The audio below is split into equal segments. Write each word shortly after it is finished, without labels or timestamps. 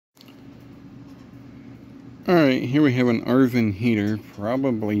Alright, here we have an Arvin heater,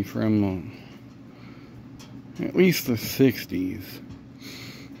 probably from at least the 60s.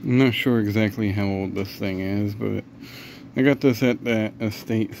 I'm not sure exactly how old this thing is, but I got this at that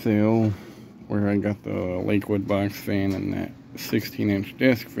estate sale where I got the Lakewood box fan and that 16-inch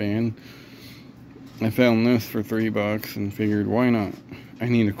desk fan. I found this for $3 and figured, why not? I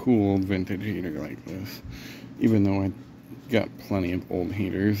need a cool old vintage heater like this. Even though I got plenty of old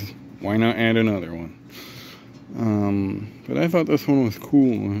heaters, why not add another one? But I thought this one was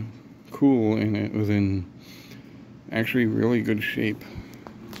cool, and it was in actually really good shape.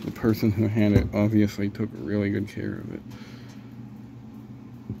 The person who had it obviously took really good care of it.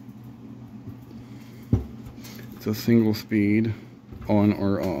 It's a single speed, on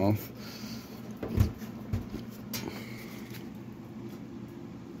or off.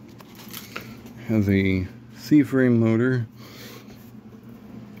 Has a C-frame motor.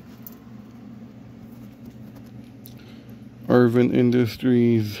 Arvin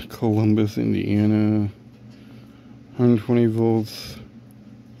Industries, Columbus, Indiana. 120 volts,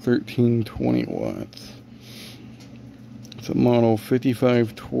 1320 watts. It's a model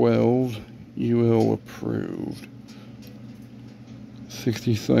 5512, UL approved.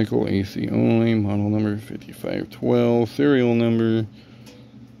 60 cycle AC only, model number 5512, serial number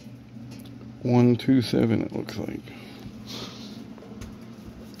 127 it looks like.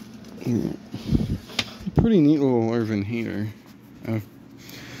 Pretty neat little Arvin heater.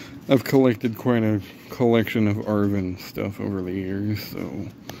 I've collected quite a collection of Arvin stuff over the years, so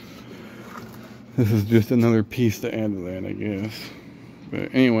this is just another piece to add to that, I guess.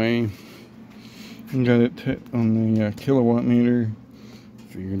 But anyway, I got it on the kilowatt meter.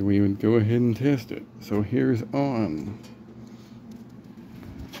 Figured we would go ahead and test it. So here's on.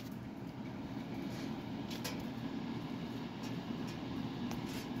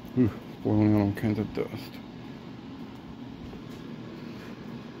 Ooh, blowing out all kinds of dust.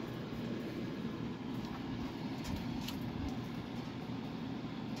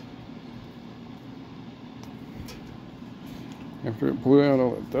 After it blew out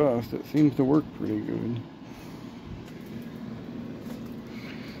all the dust, it seems to work pretty good.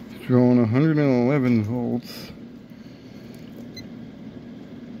 It's drawing 111 volts.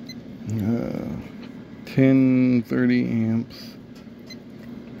 1030 amps.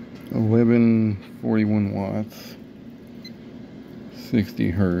 1141 watts. 60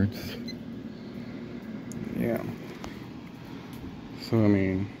 hertz. Yeah. So, I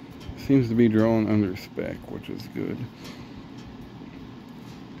mean, seems to be drawing under spec, which is good.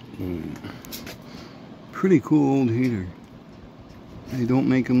 Pretty cool old heater. They don't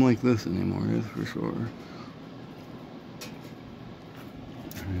make them like this anymore, that's for sure.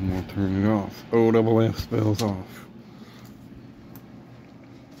 And we'll turn it off. OFF spells off.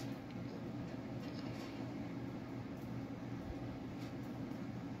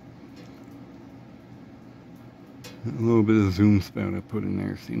 A little bit of zoom spout I put in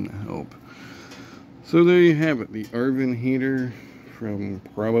there seemed to help. So there you have it, the Arvin heater from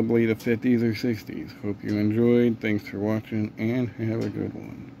probably the 50s or 60s. Hope you enjoyed. Thanks for watching and have a good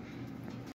one.